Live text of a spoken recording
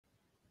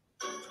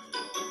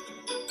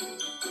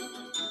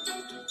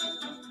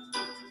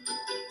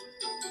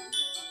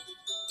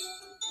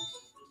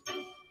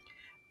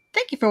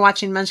Thank you for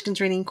watching Munchkin's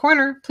Reading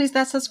Corner. Please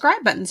that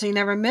subscribe button so you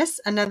never miss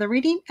another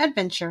reading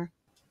adventure.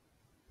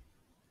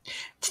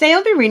 Today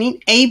I'll be reading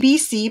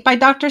ABC by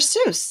Dr.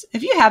 Seuss.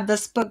 If you have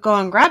this book, go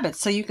and grab it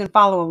so you can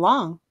follow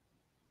along.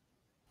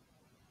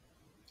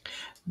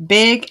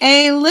 Big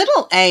A,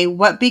 little a,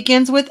 what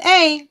begins with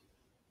A?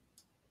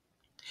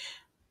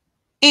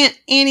 Aunt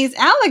Annie's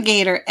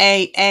alligator,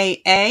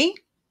 A.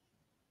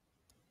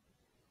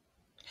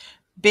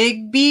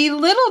 Big B,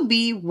 little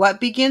b, what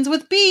begins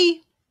with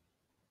B?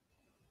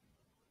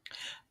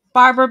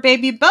 Barber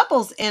baby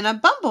bubbles in a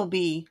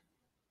bumblebee.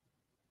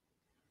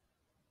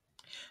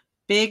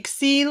 Big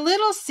C,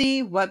 little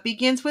c, what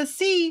begins with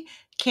C?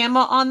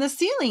 Camel on the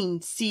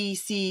ceiling,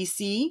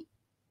 C.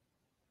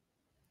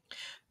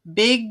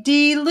 Big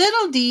D,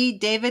 little d,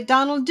 David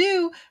Donald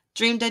do,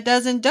 dreamed a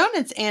dozen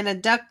donuts and a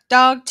duck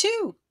dog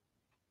too.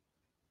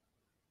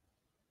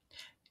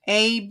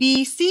 A,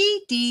 B,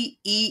 C, D,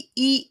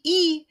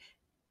 E,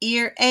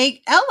 ear,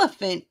 egg,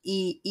 elephant,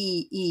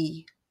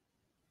 E.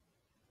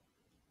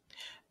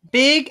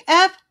 Big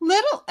F,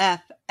 little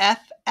f,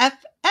 F.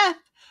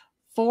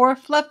 Four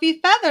fluffy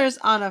feathers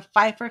on a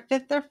fife or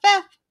fifth or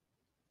fifth.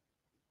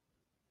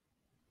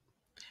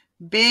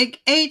 Big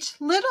H,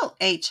 little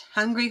h,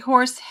 hungry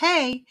horse,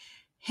 hay,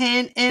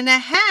 hen in a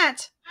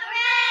hat.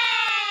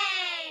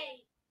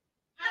 Hooray!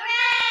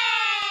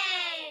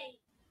 Hooray!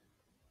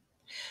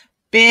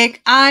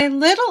 Big I,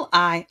 little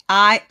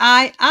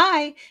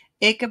I.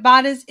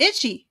 Ichabod is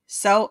itchy,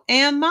 so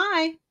am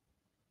I.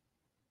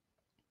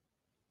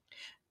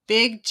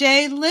 Big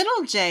J,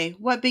 little j,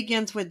 what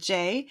begins with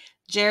J?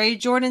 Jerry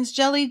Jordan's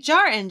jelly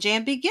jar and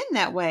jam begin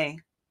that way.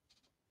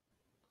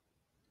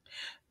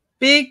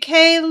 Big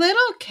K,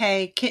 little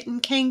k, kitten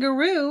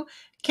kangaroo,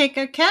 cake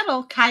a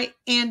kettle, kite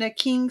and a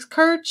king's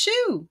cur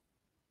chew.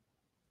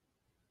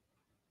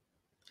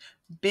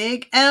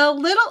 Big L,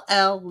 little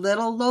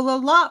Lola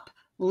lop,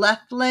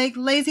 left leg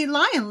lazy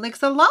lion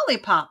licks a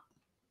lollipop.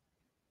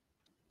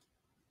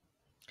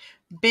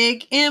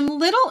 Big M,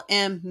 little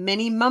m,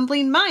 many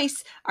mumbling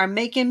mice are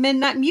making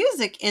midnight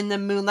music in the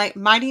moonlight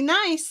mighty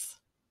nice.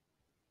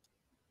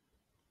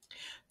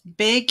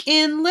 Big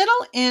N,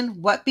 little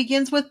n, what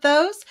begins with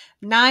those?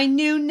 9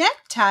 new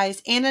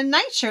neckties and a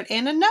nightshirt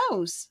and a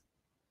nose.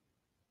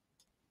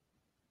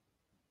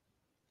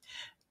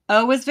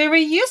 O is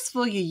very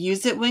useful, you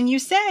use it when you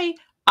say,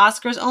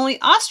 Oscar's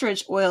only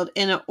ostrich oiled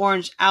in an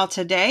orange owl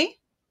today.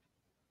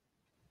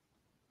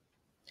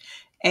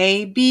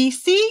 A, B,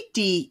 C,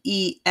 D,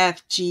 E,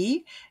 F,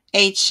 G,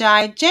 H,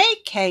 I, J,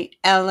 K,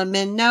 L, M,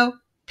 N, O,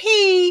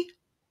 P.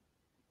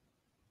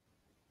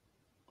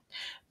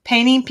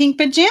 Painting pink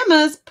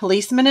pajamas,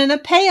 policeman in a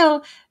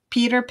pail,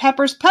 Peter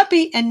Pepper's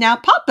puppy, and now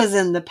Papa's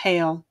in the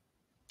pail.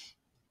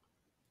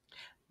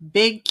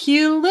 Big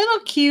Q, little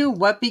q,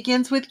 what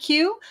begins with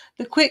Q?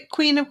 The quick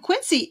queen of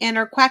Quincy and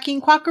her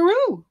quacking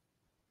quackaroo.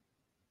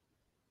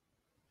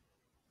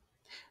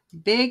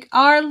 Big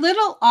R,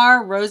 little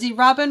r, Rosie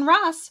Robin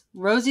Ross.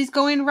 Rosie's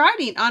going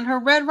riding on her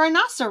red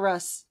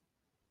rhinoceros.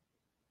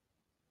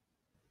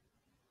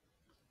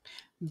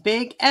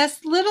 Big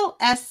S, little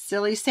s,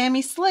 silly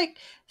Sammy Slick.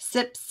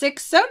 Sipped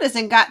 6 sodas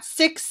and got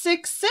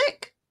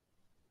sick.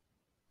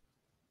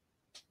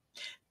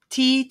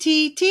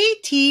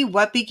 T,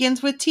 what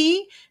begins with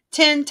T?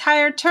 10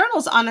 tired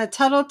turtles on a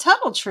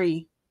tuttle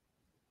tree.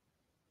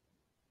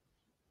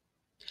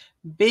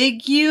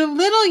 Big U,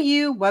 little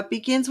u, what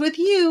begins with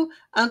U?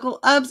 Uncle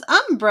Ub's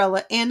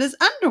umbrella and his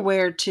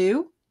underwear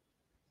too.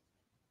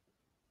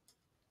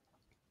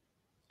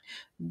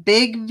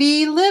 Big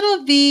V,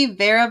 little v,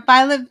 Vera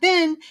Violet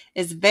Vin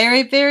is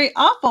very, very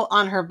awful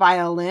on her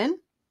violin.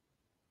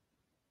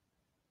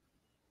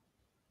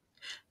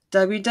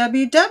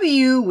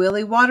 WWW,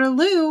 Willie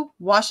Waterloo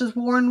washes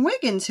Warren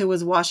Wiggins who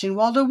was washing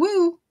Waldo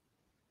Woo.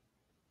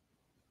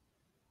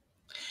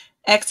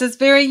 X is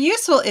very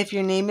useful if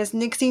your name is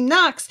Nixie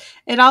Knox.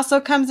 It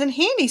also comes in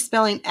handy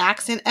spelling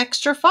axe and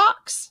extra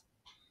fox.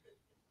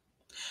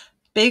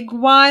 Big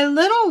Y,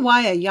 little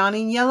y, a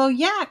yawning yellow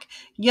yak.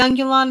 Young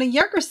Yolanda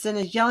Yergerson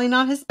is yelling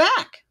on his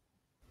back.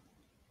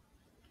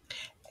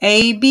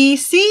 A, B,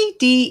 C,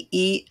 D,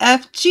 E,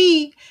 F,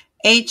 G,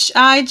 H,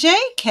 I, J,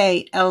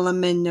 K, L,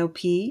 M, N, O,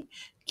 P,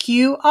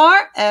 Q,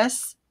 R,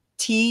 S,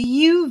 T,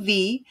 U,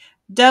 V,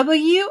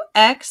 W,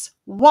 X,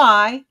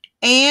 Y,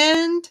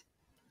 and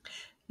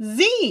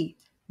Z.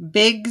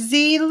 Big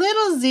Z,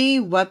 little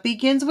z, what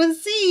begins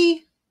with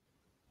Z?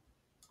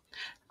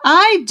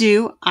 I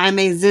do. I'm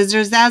a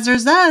zizzer zazzer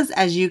zuzz,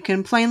 as you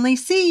can plainly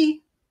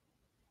see.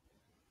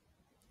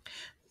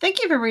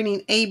 Thank you for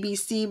reading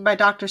ABC by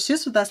Dr.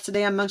 Seuss with us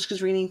today on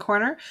Munchkin's Reading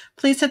Corner.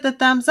 Please hit the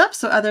thumbs up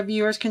so other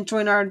viewers can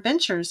join our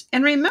adventures.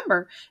 And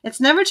remember,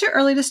 it's never too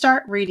early to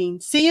start reading.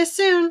 See you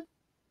soon.